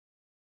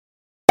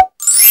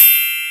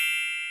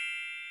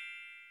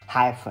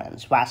Hi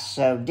friends, what's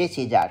up? This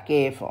is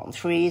RK from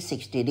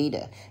 360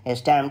 Reader. It's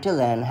time to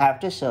learn how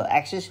to show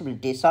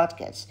accessibility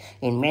shortcuts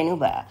in menu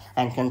bar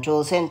and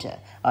control center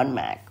on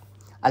Mac.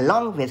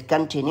 Along with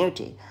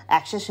continuity,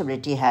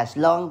 accessibility has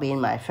long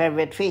been my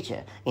favorite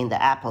feature in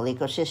the Apple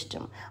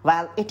ecosystem.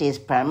 While it is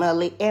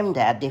primarily aimed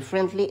at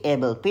differently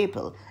abled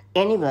people,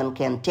 anyone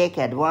can take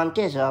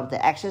advantage of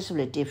the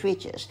accessibility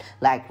features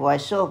like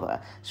voiceover,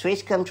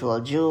 switch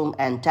control, zoom,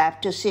 and tap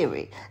to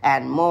Siri,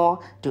 and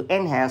more to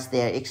enhance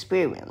their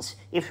experience.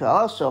 If you're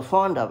also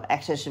fond of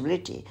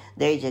accessibility,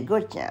 there is a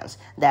good chance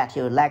that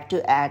you would like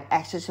to add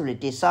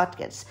accessibility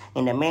shortcuts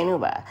in the menu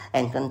bar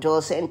and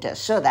control center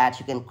so that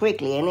you can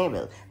quickly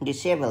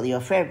disable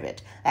your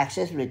favorite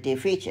accessibility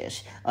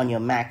features on your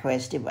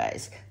macOS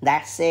device.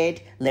 That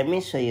said, let me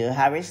show you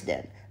how it's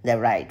done the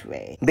right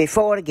way.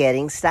 Before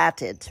getting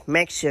started,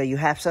 make sure you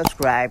have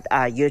subscribed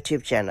our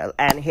YouTube channel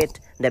and hit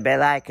the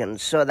bell icon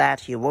so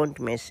that you won't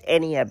miss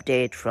any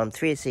update from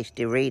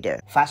 360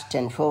 Reader. First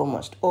and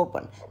foremost,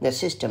 open the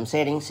System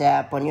Settings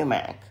app on your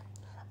Mac.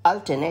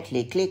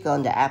 Alternately, click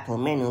on the Apple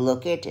menu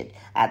located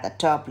at the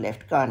top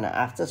left corner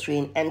of the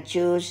screen and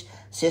choose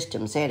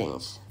System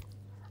Settings.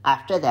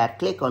 After that,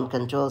 click on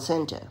Control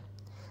Center.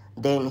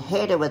 Then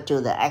head over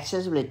to the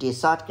Accessibility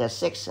Shortcuts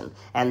section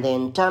and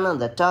then turn on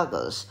the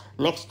toggles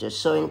next to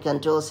Show in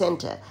Control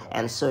Center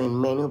and Show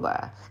in Menu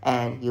Bar,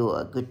 and you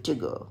are good to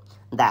go.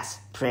 That's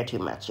pretty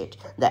much it.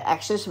 The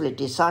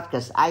Accessibility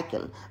Shortcuts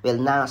icon will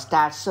now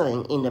start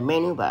showing in the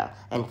menu bar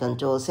and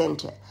control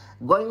center.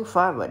 Going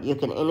forward, you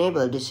can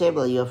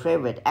disable your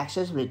favorite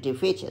accessibility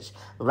features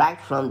right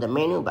from the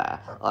menu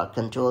bar or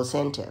control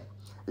center.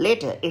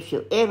 Later, if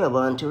you ever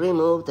want to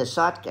remove the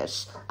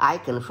shortcuts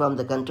icon from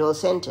the control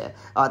center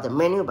or the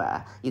menu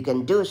bar, you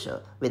can do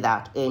so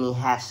without any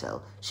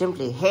hassle.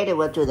 Simply head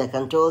over to the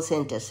control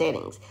center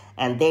settings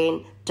and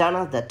then turn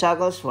off the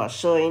toggles for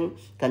showing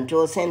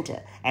control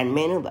center and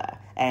menu bar,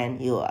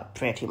 and you are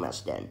pretty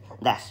much done.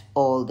 That's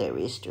all there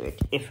is to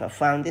it. If you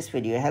found this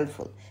video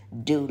helpful,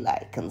 do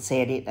like and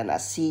share it, and I'll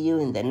see you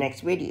in the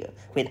next video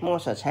with more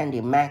such handy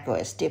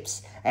macOS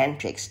tips and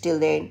tricks. Till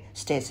then,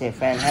 stay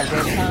safe and have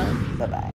a great time. Bye-bye.